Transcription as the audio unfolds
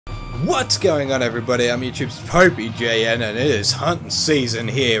What's going on, everybody? I'm YouTube's popeyJN, and it is hunting season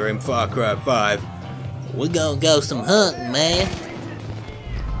here in Far Cry 5. We gonna go some hunting, man.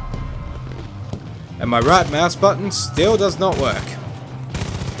 And my right mouse button still does not work.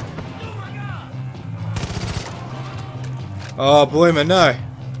 Oh, bloomer, no.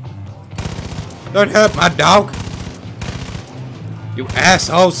 Don't hurt my dog. You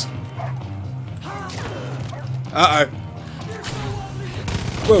assholes. Uh-oh.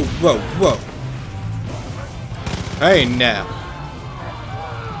 Whoa, whoa, whoa. Hey, now.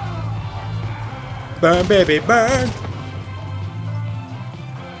 Burn, baby, burn.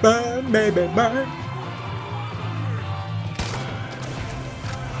 Burn, baby, burn.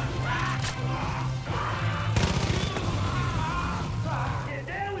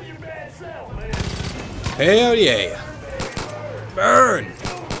 Hell yeah. Burn.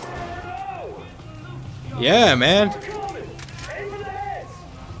 Yeah, man.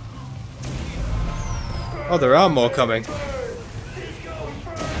 Oh, there are more coming.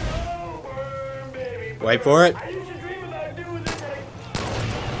 Wait for it.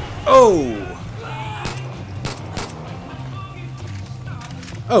 Oh!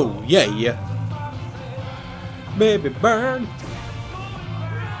 Oh, yeah, yeah. Baby, burn.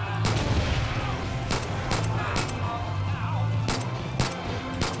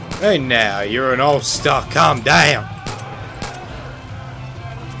 Hey, now, you're an all-star. Calm down.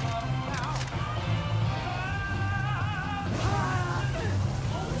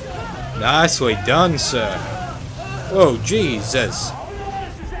 Nicely done, sir. Oh, Jesus.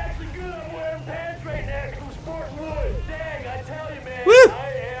 Woo!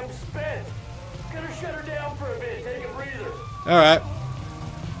 Alright.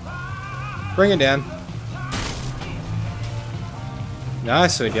 Bring it down.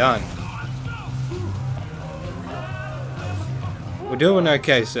 Nicely done. We're doing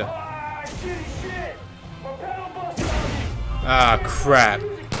okay, sir. Ah, crap.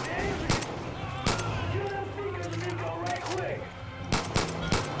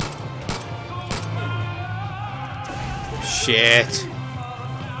 Shit.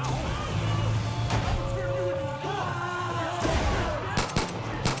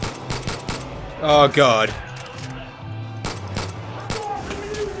 Oh, God.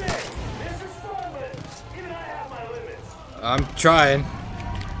 I'm trying.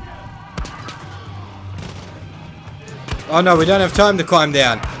 Oh no, we don't have time to climb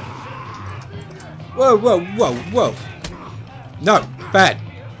down. Whoa, whoa, whoa, whoa. No, bad.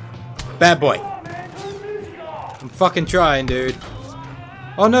 Bad boy. I'm fucking trying, dude.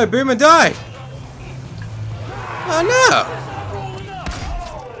 Oh no, Boomer died. Oh no.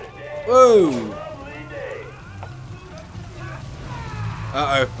 Whoa.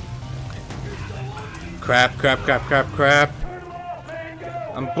 Uh-oh. Crap, crap, crap, crap, crap.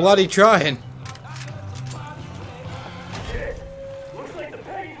 I'm bloody trying.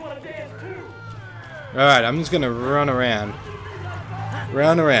 Alright, I'm just gonna run around.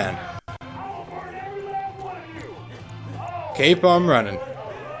 Run around. Keep on running.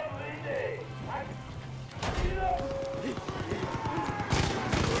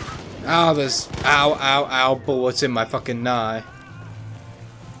 Oh, there's ow, ow, ow bullets in my fucking eye.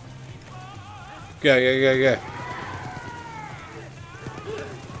 Go, go, go, go.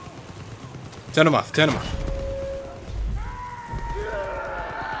 Turn them off, turn them off.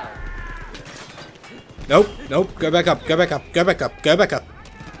 Nope, nope, go back up, go back up, go back up, go back up.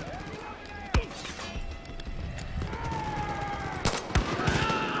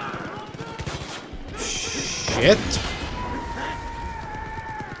 Shit.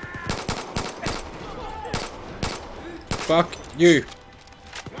 Fuck you.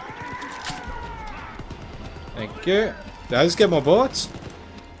 Thank you. Did I just get more bullets?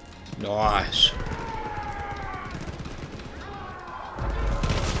 Nice.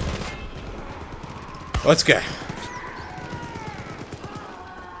 Let's go.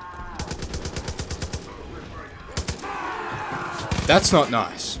 That's not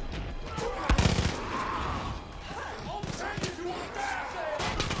nice.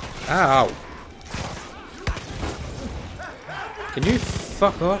 Ow. Can you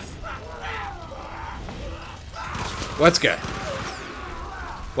fuck off? Let's go.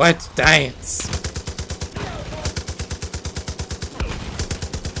 Let's dance.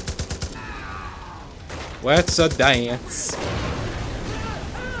 Let's dance.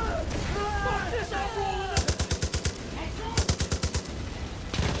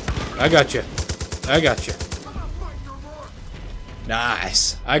 I got you. I got you.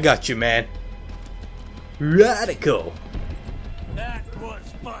 Nice. I got you, man. Radical. That was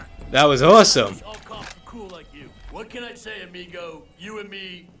fun. That was awesome. All cops are cool like you. What can I say, amigo? You and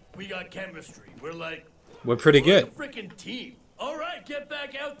me, We got chemistry. We're like... We're pretty we're good. like a freaking team. Alright, get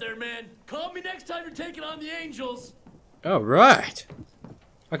back out there, man. Call me next time you're taking on the Angels. Alright.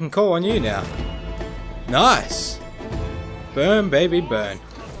 I can call on you now. Nice. Burn, baby, burn.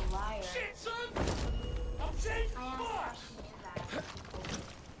 Shit, son! I'm changing fuck!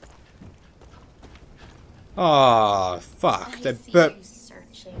 Oh, fuck.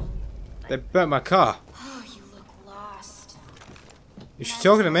 They burnt my car. Oh, you look lost. Is she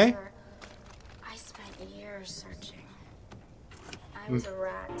talking to me? I spent years searching. I was a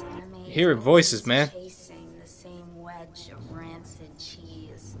rat in a maze. Hearing voices, man. Chasing the same wedge of rancid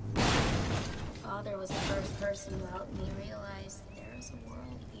cheese. Father was the first person who helped me realize there is a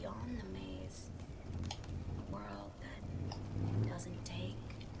world beyond the maze. A world that doesn't take.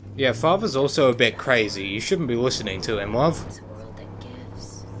 Yeah, Father's also a bit crazy. You shouldn't be listening to him, love. It's a world that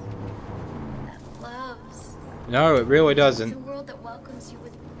gives. That loves. No, it really It's a doesn't. world that welcomes you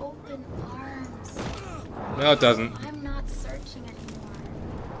with open arms. No, it doesn't. I'm not searching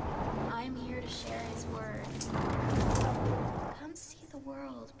anymore. I'm here to share his word. Come see the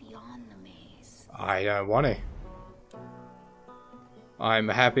world beyond the maze. I don't want to. I'm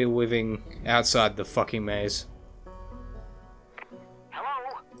happy living outside the fucking maze.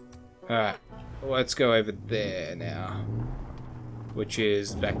 Alright, let's go over there now. Which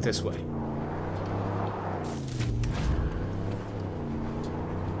is back this way.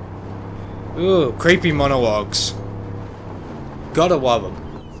 Ooh, creepy monologues. Gotta love them.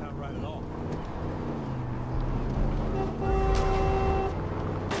 Sound right at all.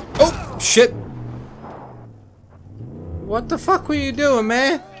 Oh, shit! What the fuck were you doing,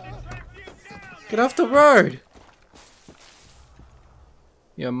 man? Get off the road!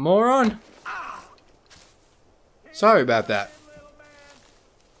 You moron! Sorry about that.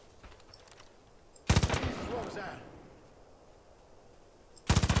 What was that?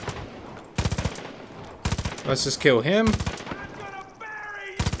 Let's just kill him. I'm gonna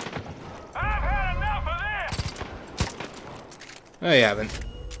bury you! I've had enough of this! No, you haven't.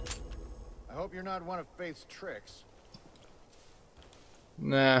 I hope you're not one of Faith's tricks.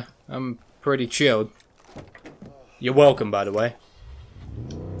 Nah, I'm pretty chilled. You're welcome, by the way.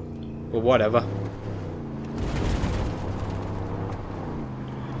 But whatever.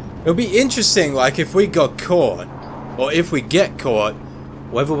 It'll be interesting, like, if we got caught, or if we get caught,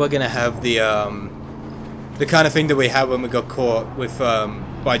 whether we're gonna have the kind of thing that we had when we got caught with,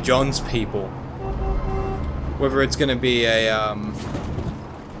 by John's people. Whether it's gonna be a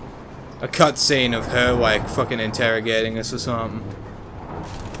cutscene of her, like, fucking interrogating us or something.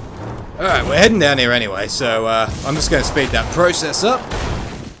 Alright, we're heading down here anyway, so, I'm just gonna speed that process up.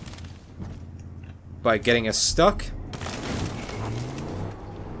 By getting us stuck.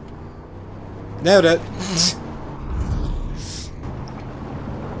 Nailed it.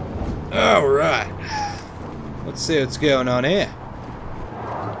 Alright. Let's see what's going on here.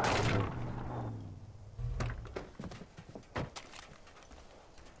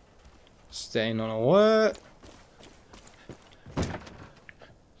 Staying on alert.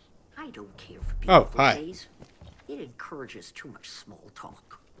 I don't care for people Oh, hi. days. It encourages too much small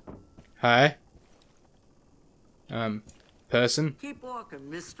talk. Hi. Person. Keep walking,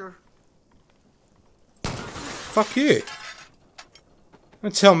 mister. Fuck you.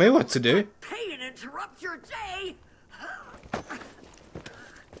 Don't tell me what to do. Pay and interrupt your day.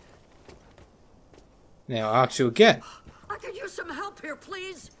 Now I'll ask you again. I could use some help here,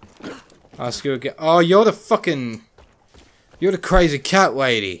 please. Ask you again. Oh, you're the fucking... You're the crazy cat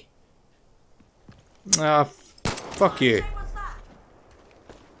lady. Ah, fuck you. What's that?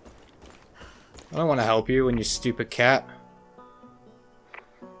 I don't want to help you when you stupid cat.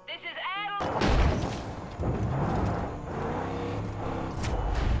 This is Adam.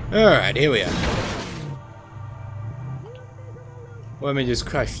 Alright, here we are. Let me just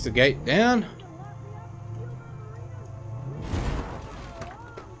crash the gate down.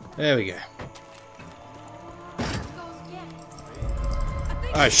 There we go.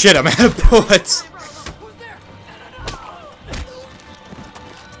 Oh shit, I'm out of bullets.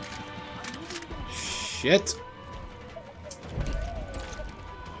 Shit.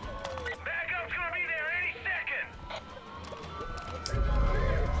 Backup's gonna be there any second!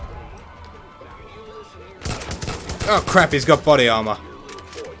 Oh crap, he's got body armor.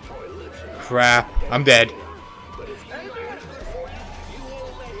 Crap, I'm dead.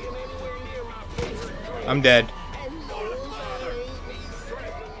 I'm dead.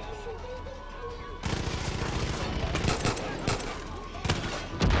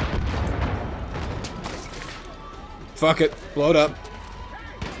 Fuck it, blow it up.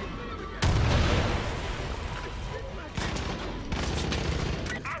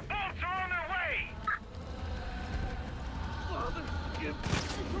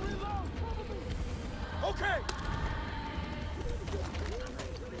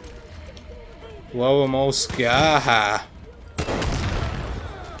 Blow them all sky.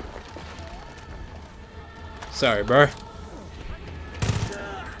 Sorry, bro.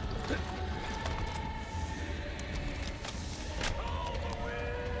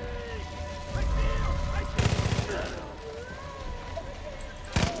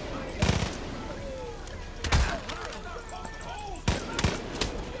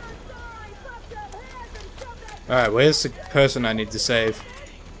 Alright, where's the person I need to save?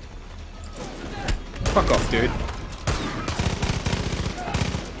 Fuck off, dude.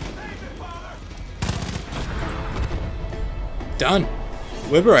 Done.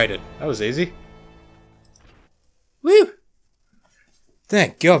 Liberated. That was easy. Woo!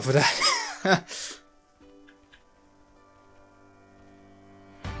 Thank God for that.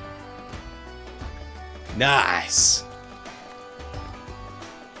 Nice.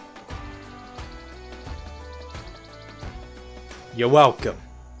 You're welcome.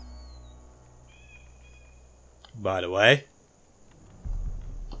 By the way,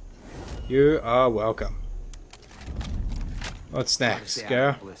 you are welcome. What's next,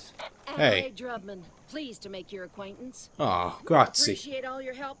 girl? Hey. Drubman, pleased to make your acquaintance. Oh, grazie. Appreciate all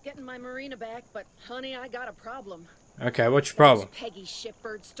your help getting my marina back, but honey, I got a problem. Okay, what's your problem? Peggy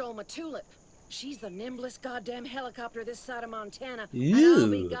Shipbird stole my tulip. She's the nimblest goddamn helicopter this side of Montana. And I'll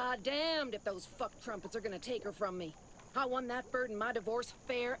be goddamned if those fuck trumpets are gonna take her from me. I won that bird in my divorce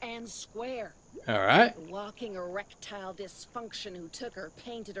fair and square. Alright. Walking erectile dysfunction who took her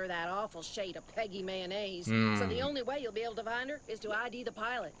painted her that awful shade of Peggy mayonnaise. So the only way you'll be able to find her is to ID the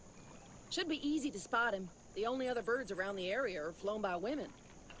pilot. Should be easy to spot him. The only other birds around the area are flown by women.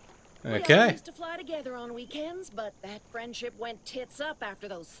 We all used to fly together on weekends, but that friendship went tits up after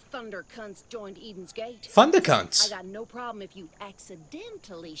those thunder cunts joined Eden's Gate. Thunder cunts? I got no problem if you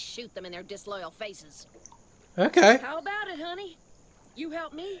accidentally shoot them in their disloyal faces. Okay. How about it, honey? You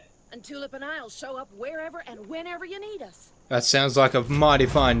help me, and Tulip and I'll show up wherever and whenever you need us. That sounds like a mighty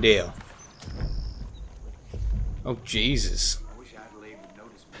fine deal. Oh, Jesus.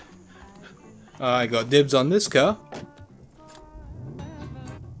 I got dibs on this car.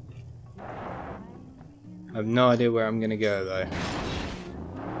 I have no idea where I'm gonna go, though.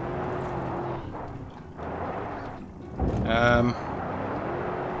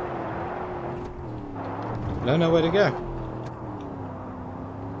 I don't know where to go.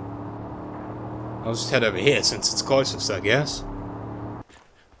 I'll just head over here since it's closest, I guess.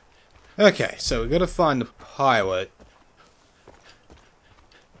 Okay, so we gotta find the pilot.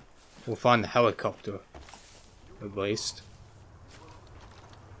 We'll find the helicopter, at least.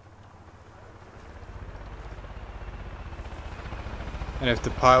 And if the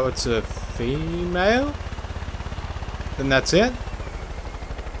pilot's a female, then that's it.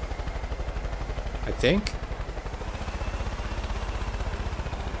 I think.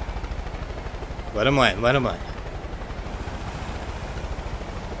 Let him land, let him land.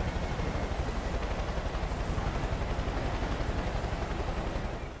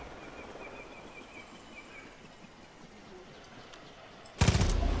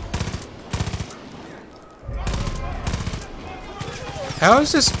 How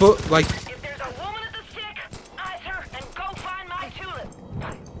is this book like? If there's a woman at the stick, eyes her and go find my tulip.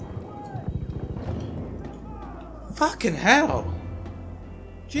 Fucking hell.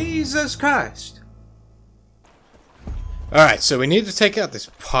 Jesus Christ. Alright, so we need to take out this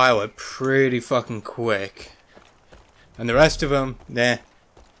pilot pretty fucking quick. And the rest of them, nah.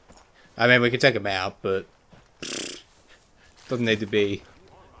 I mean, we could take them out, but doesn't need to be.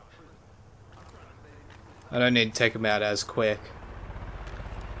 I don't need to take them out as quick.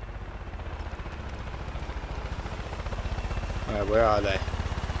 Alright, where are they?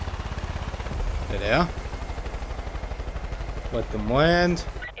 There they are. Let them land.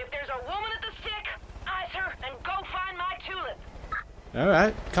 If there's a woman at the stick, eyes her and go find my tulip.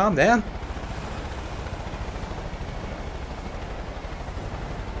 Alright, calm down.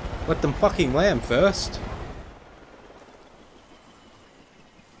 Let them fucking land first.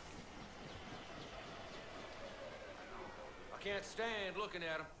 I can't stand looking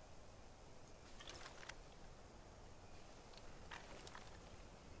at him.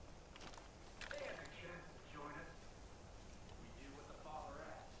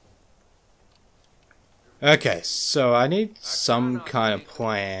 Okay, so I need some kind of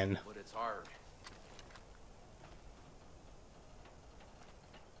plan. But it's hard.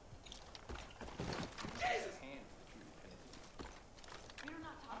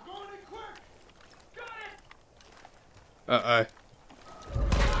 Uh-oh.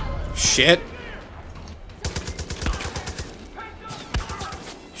 Shit.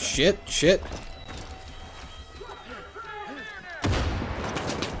 Shit, shit.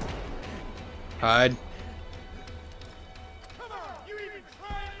 Hide. Come on, you even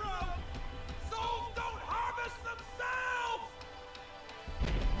try and run! Souls don't harvest themselves!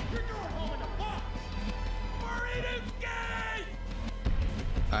 You're going home in a box! Burrito's gay!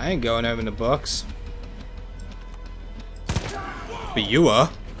 I ain't going home in the box. But you are.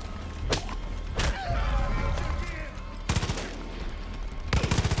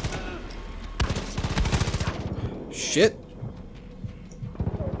 Shit.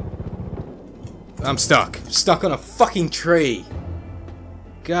 I'm stuck. Stuck on a fucking tree.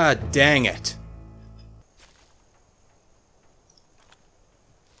 God dang it.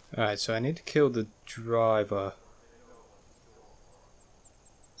 Alright, so I need to kill the driver.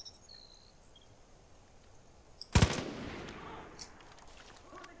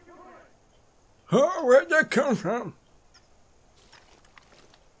 Oh, where'd that come from?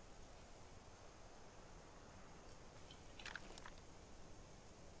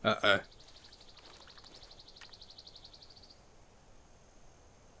 Uh-oh.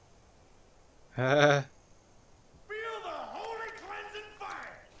 Feel the holy cleansing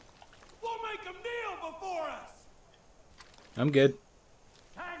fire! We'll make them kneel before us! I'm good.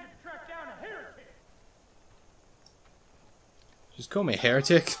 Time to track down a heretic! Just call me a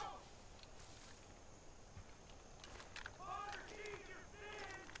heretic. Father, keep your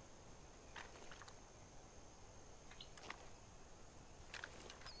sins!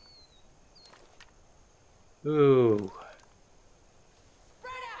 Ooh.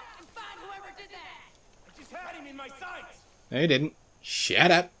 Spread out and find whoever did that. I just had him in my sights! No, you didn't.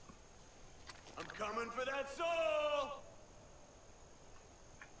 Shut up. I'm coming for that soul!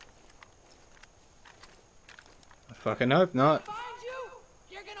 I fucking hope not. Find you.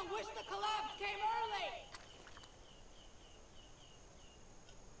 You're gonna wish the collapse came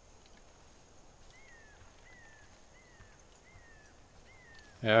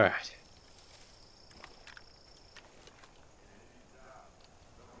early. Alright.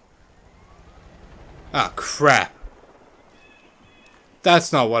 Ah, crap.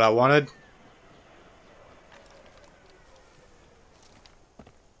 That's not what I wanted.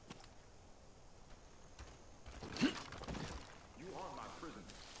 You are my prisoner.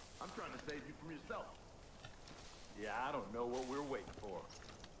 I'm trying to save you from yourself. Yeah, I don't know what we're waiting for.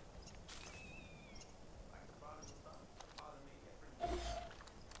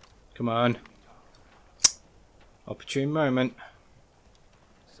 Come on. Opportune moment.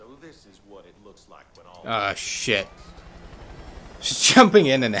 So this is what it looks like when all... Ah, shit. She's jumping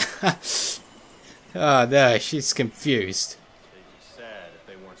in and out. Oh, no, she's confused. They'd be sad if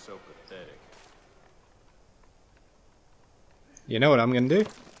they weren't so pathetic. You know what I'm gonna do?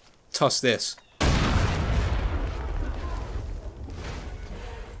 Toss this.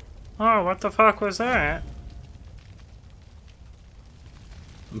 Oh, what the fuck was that?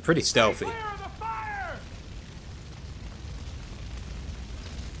 I'm pretty stealthy. Clear of the fire!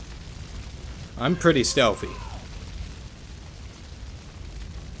 I'm pretty stealthy.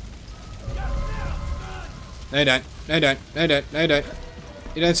 No, you don't. No, you don't. No, you don't. No, you don't.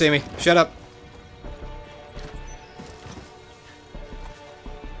 You don't see me. Shut up.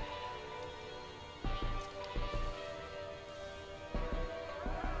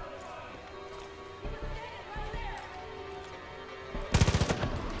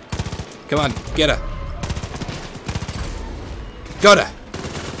 Come on, get her. Got her.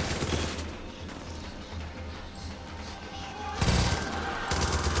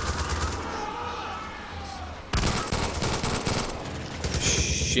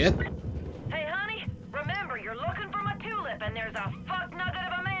 Shit. Hey, honey, remember, you're looking for my tulip, and there's a fuck nugget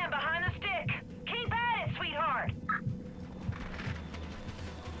of a man behind the stick. Keep at it, sweetheart.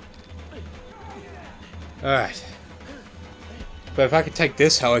 Alright. But if I could take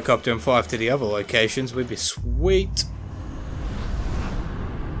this helicopter and fly off to the other locations, we'd be sweet.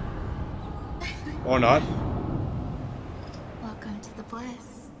 Or not. Welcome to the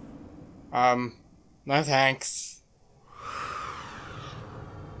bliss. No thanks.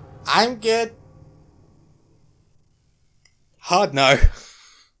 I'm good. Hard no.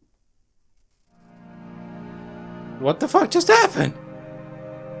 What the fuck just happened?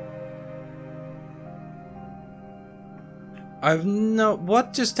 I've no...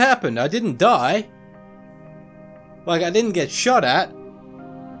 What just happened? I didn't die. Like, I didn't get shot at.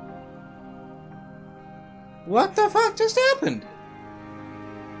 What the fuck just happened?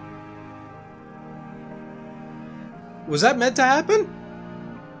 Was that meant to happen?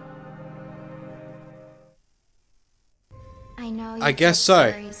 I know you I guess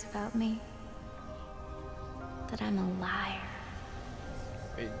so. stories about me. That I'm a liar.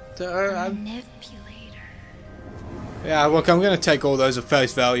 I'm... Manipulator. Yeah, look, I'm gonna take all those at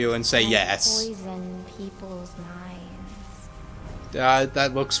face value and say yes. Poison people's minds.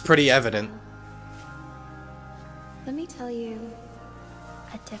 That looks pretty evident. Let me tell you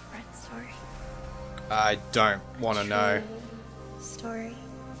a different story. I don't want to know. Story.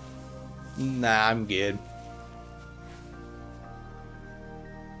 Nah, I'm good.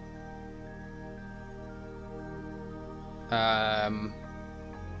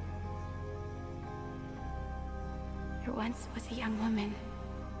 There once was a young woman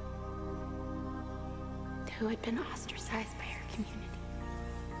who had been ostracized by her community.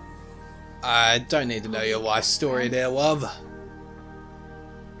 I don't need to know your life story there, love.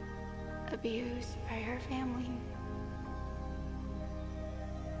 Abused by her family.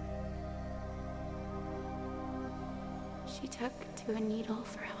 She took to a needle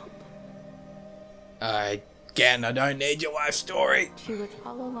for help. Again, I don't need your life story. She was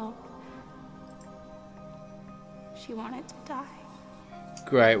all alone. She wanted to die.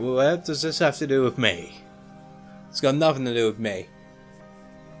 Great, well, what does this have to do with me? It's got nothing to do with me.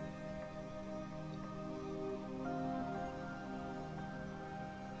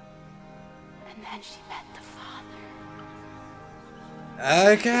 And then she met the father.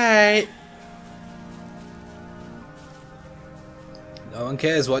 Okay. No one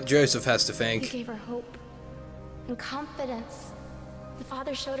cares what Joseph has to He think. gave her hope and confidence. The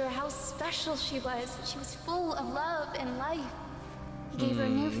father showed her how special she was. She was full of love and life. He gave her a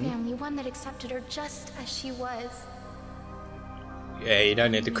new family, one that accepted her just as she was. Yeah, you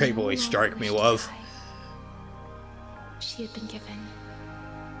don't need to creepily stroke me, love. She had been given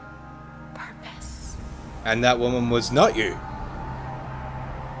purpose. And that woman was not you.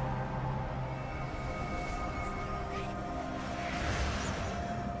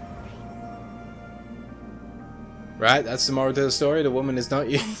 Right, that's the moral to the story. The woman is not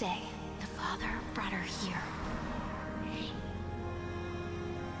you. One day, the father brought her here.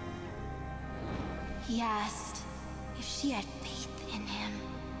 He asked if she had faith in him.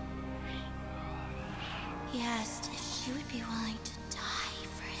 He asked if she would be willing to die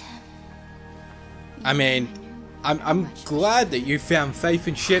for him. I mean, I'm glad that you found faith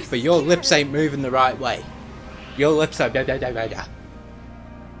in shit, but your lips ain't moving the right way. Your lips are da da da da da.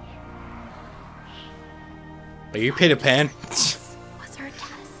 Are you Peter Pan? Was her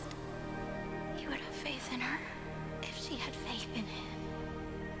test. He would have faith in her if she had faith in him.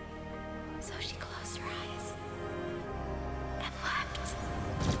 So she closed her eyes and wept.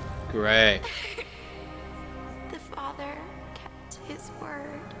 Great. The father kept his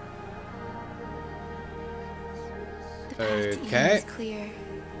word. The path to Eden Okay. is clear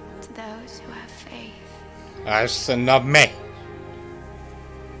to those who have faith. That's enough me.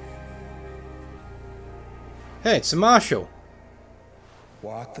 Hey, it's a Marshall.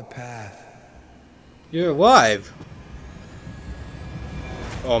 Walk the path. You're alive.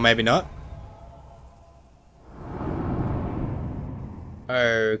 Or maybe not.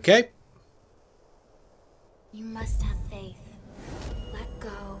 Okay. You must have faith. Let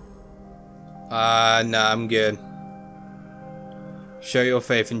go. No, I'm good. Show your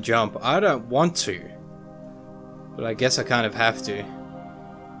faith and jump. I don't want to. But I guess I kind of have to.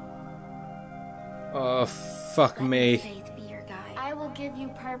 Oh, fuck Let me. faith be your guide. I will give you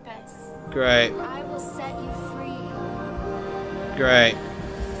purpose. Great. I will set you free. Great.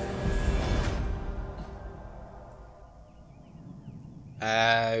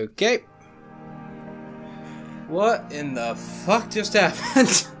 Okay. What in the fuck just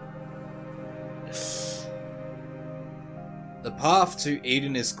happened? The path to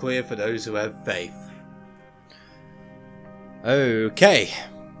Eden is clear for those who have faith. Okay.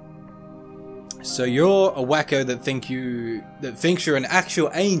 So you're a wacko that thinks you're an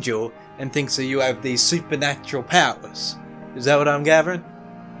actual angel and thinks that you have these supernatural powers. Is that what I'm gathering?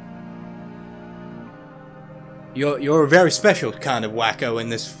 You're a very special kind of wacko in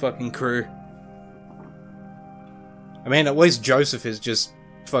this fucking crew. I mean, at least Joseph is just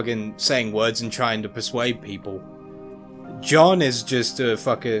fucking saying words and trying to persuade people. John is just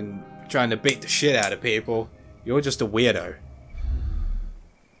fucking trying to beat the shit out of people. You're just a weirdo.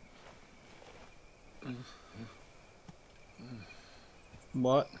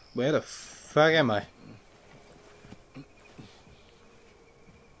 What? Where the fuck am I?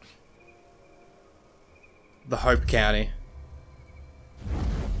 The Hope County.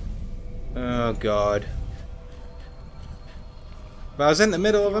 Oh god. But I was in the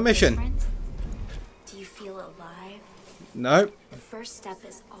middle of a mission. Do you feel alive? Nope. The first step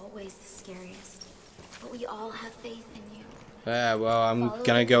is always the scariest. But we all have faith in you. Yeah, well, I'm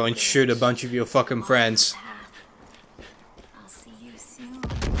gonna go and shoot a bunch of your fucking friends. I'll see you soon.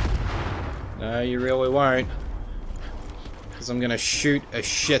 No, you really won't. Because I'm gonna shoot a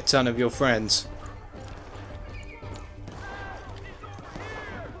shit ton of your friends.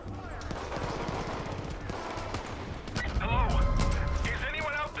 Hello? Is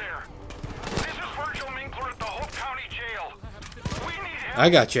anyone out there? This is Virgil Minkler at the Hope County Jail. We need help. I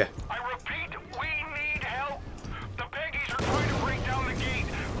got you. I repeat, we need help. The Peggies are trying to break down the gate.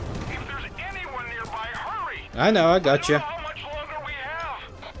 If there's anyone nearby, hurry. I know, I got you. How much longer we have?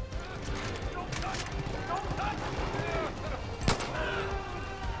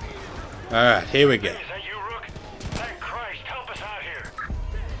 Alright, here we go. Is that you, Rook? Thank Christ, help us out here.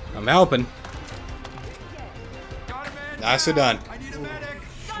 I'm helping. Nicely done. I need a medic.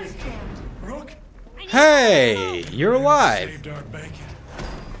 Rook, Hey, you're alive. saved our bacon.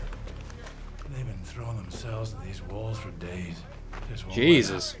 They've been throwing themselves at these walls for days. Just won't let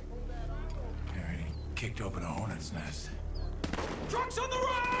Jesus. up. They already kicked open a hornet's nest. Trucks on the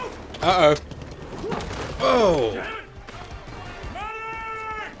road! Uh-oh. Oh.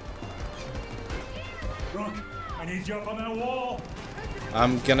 Rook, I need you up on that wall.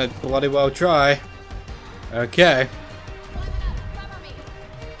 I'm gonna bloody well try. Okay.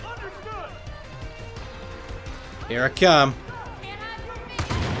 Here I come.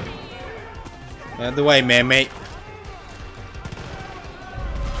 Out of the way, man, mate.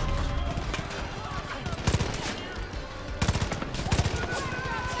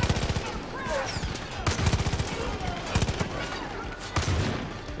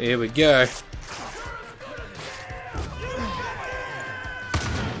 Here we go.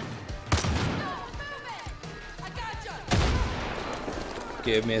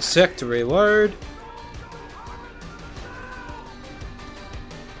 Give me a sec to reload.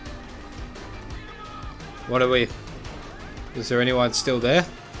 What are we? Is there anyone still there?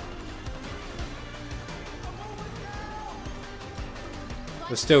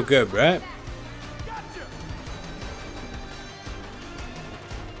 We're still good, right?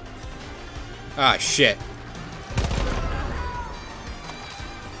 Ah, shit.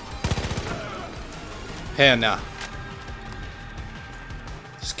 Hell no.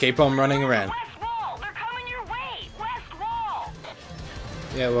 Just keep on running around. West wall! They're coming your way! West wall!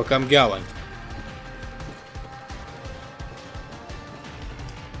 Yeah, look, I'm going.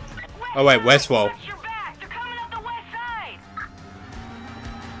 Oh wait, west wall. Watch your back! They're coming up the west side!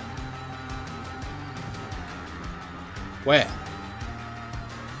 Where?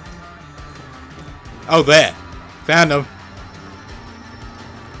 Oh, there. Found him.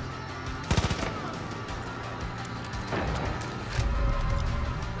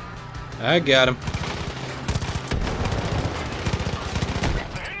 I got him.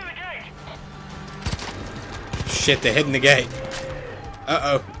 They're hitting the gate. Shit, they're hitting the gate.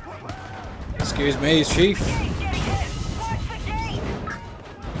 Uh-oh. Excuse me, Chief. Get hit! Watch the gate!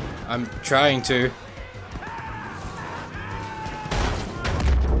 I'm trying to.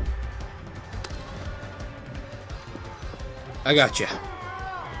 I got you.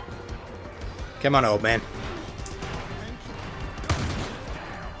 Come on, old man.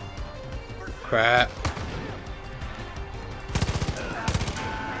 Crap.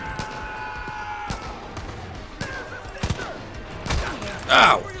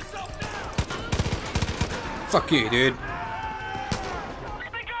 Ow! Fuck you, dude. They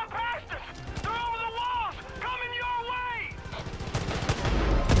got past us. They're over the walls. Coming your way.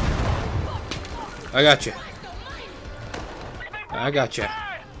 I got you. I got you.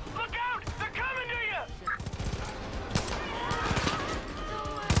 Look out! They're coming to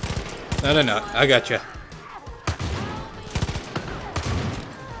you. No. I got you.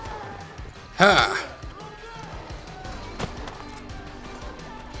 Ha!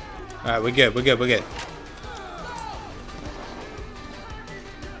 Alright, we're good. They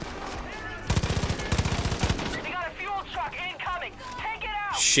got a fuel truck incoming! Take it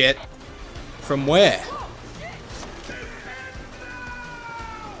out! Shit. From where?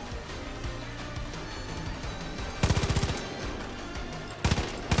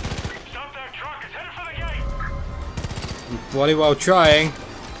 Stop that truck. It's headed for the gate. Bloody well trying.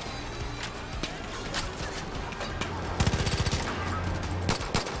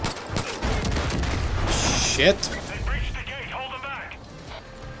 Shit. They breached the gate. Hold them back.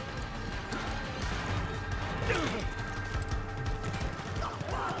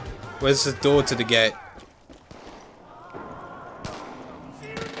 Where's the door to the gate?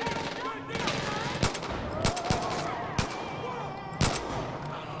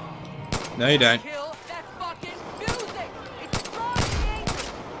 No, you don't. Kill that fucking music! It's blocking!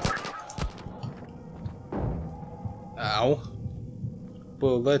 Ow.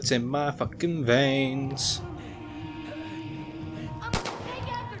 Bullets in my fucking veins.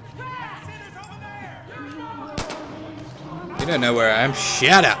 You don't know where I am.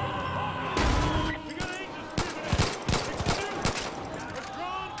 Shut up.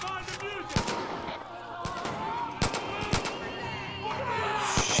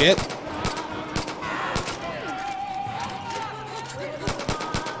 Shit.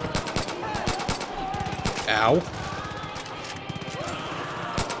 Ow.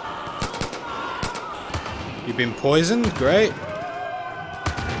 You've been poisoned? Great.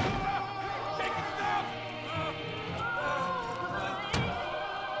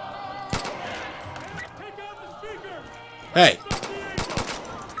 Hey.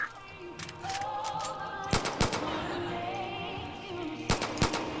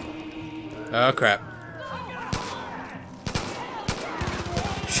 Oh crap.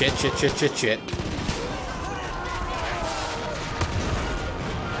 Shit, shit, shit, shit, shit.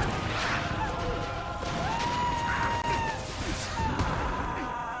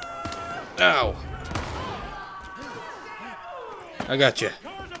 Ow. I got you.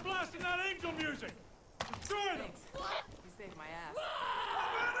 Cars are blasting that angel music. Destroy them. You saved my ass.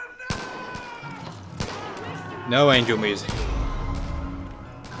 No angel music.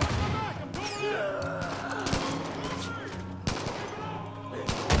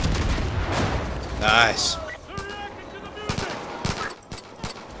 Nice.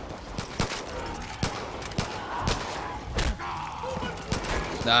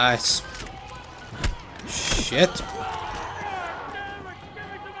 Nice. Shit.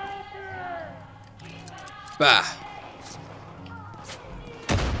 Bah.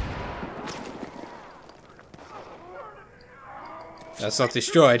 That's not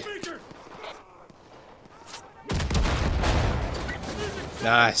destroyed.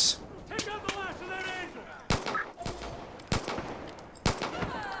 Nice.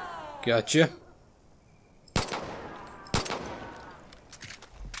 Gotcha.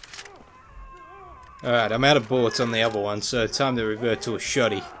 Alright, I'm out of bullets on the other one, so time to revert to a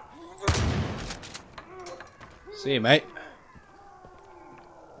shotty. See you, mate.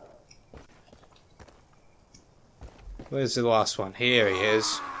 Where's the last one? Here he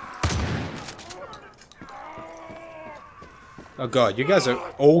is. Oh god, you guys are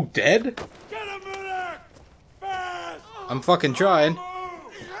all dead? Get him, Munich! Fast! I'm fucking trying.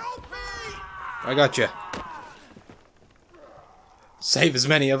 I got you. Save as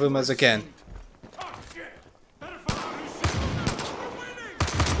many of them as I can.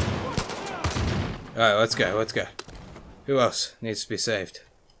 Alright, let's go, let's go. Who else needs to be saved?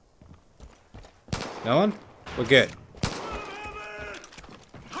 No one? We're good.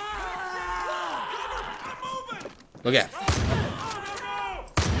 Look out.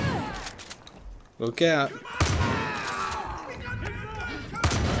 Look out.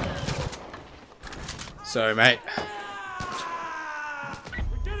 Sorry, mate.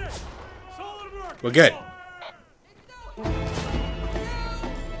 We're good.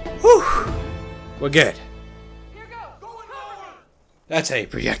 Whew. We're good. That's how you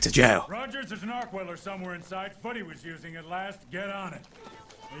project a jail. Rogers, there's an arc welder somewhere inside. Footy was using it last. Get on it.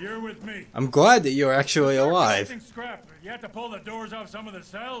 You're with me. I'm glad that you're actually alive. Scrap. You have to pull the doors off some of the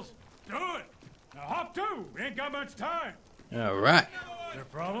cells. Do it. Now hop to. We ain't got much time. Alright. There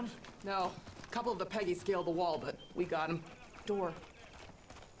problems? No. A couple of the Peggies scaled the wall, but we got him. Door.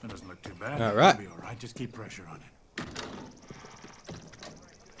 That doesn't look too bad. All right. It'll be all right. Just keep pressure on it.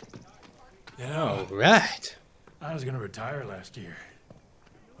 Alright. I was gonna retire last year.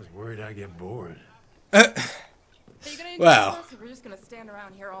 Was worried I'd get bored. Are you gonna Well. us, or we're just gonna stand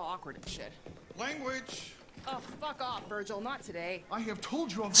around here all awkward and shit? Language. Oh, fuck off, Virgil. Not today. I have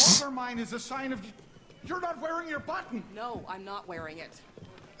told you a vulgar mind is a sign of... You're not wearing your button. No, I'm not wearing it.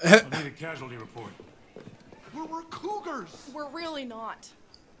 I'll need a casualty report. We're cougars. We're really not.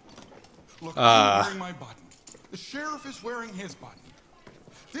 Look, I'm wearing my button. The sheriff is wearing his button.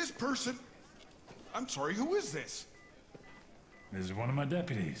 This person... I'm sorry, who is this? This is one of my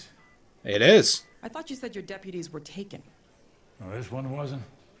deputies. It is. I thought you said your deputies were taken. Well, this one wasn't.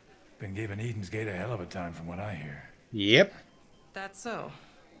 Been giving Eden's Gate a hell of a time from what I hear. Yep. That's so.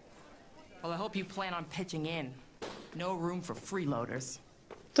 Well, I hope you plan on pitching in. No room for freeloaders.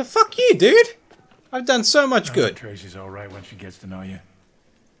 The fuck you, dude? I've done so much good. Tracy's all right when she gets to know you.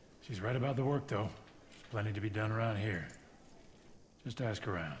 She's right about the work, though. There's plenty to be done around here. Just ask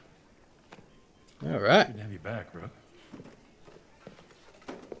around. Alright. Good to have you back, Brooke.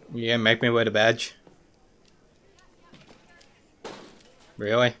 Yeah, make me wear the badge.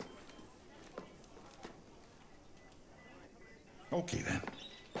 Really? Okay, then.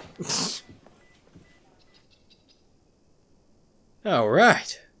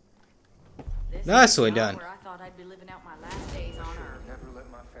 Alright. Nicely done. Where I thought I'd be living out my last days on Earth. Never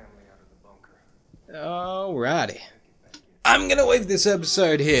let my family out of the bunker. Alrighty. I'm gonna leave this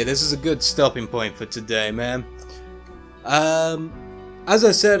episode here. This is a good stopping point for today, man. As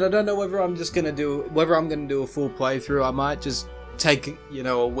I said, I don't know whether I'm gonna do a full playthrough. I might just take, you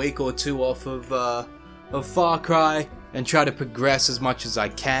know, a week or two off of Far Cry and try to progress as much as I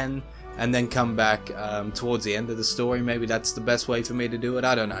can, and then come back towards the end of the story. Maybe that's the best way for me to do it.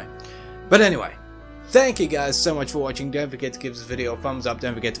 I don't know. But anyway, thank you guys so much for watching. Don't forget to give this video a thumbs up.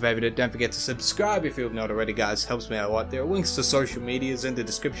 Don't forget to favorite it. Don't forget to subscribe if you have not already, guys. Helps me out a lot. There are links to social medias in the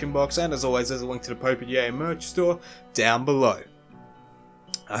description box, and as always, there's a link to the popeyJN merch store down below.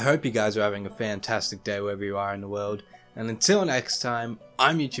 I hope you guys are having a fantastic day wherever you are in the world. And until next time,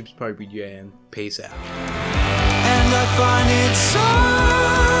 I'm YouTube's popeyJN. Peace out. And I find it so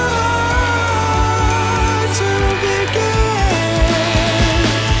hard to be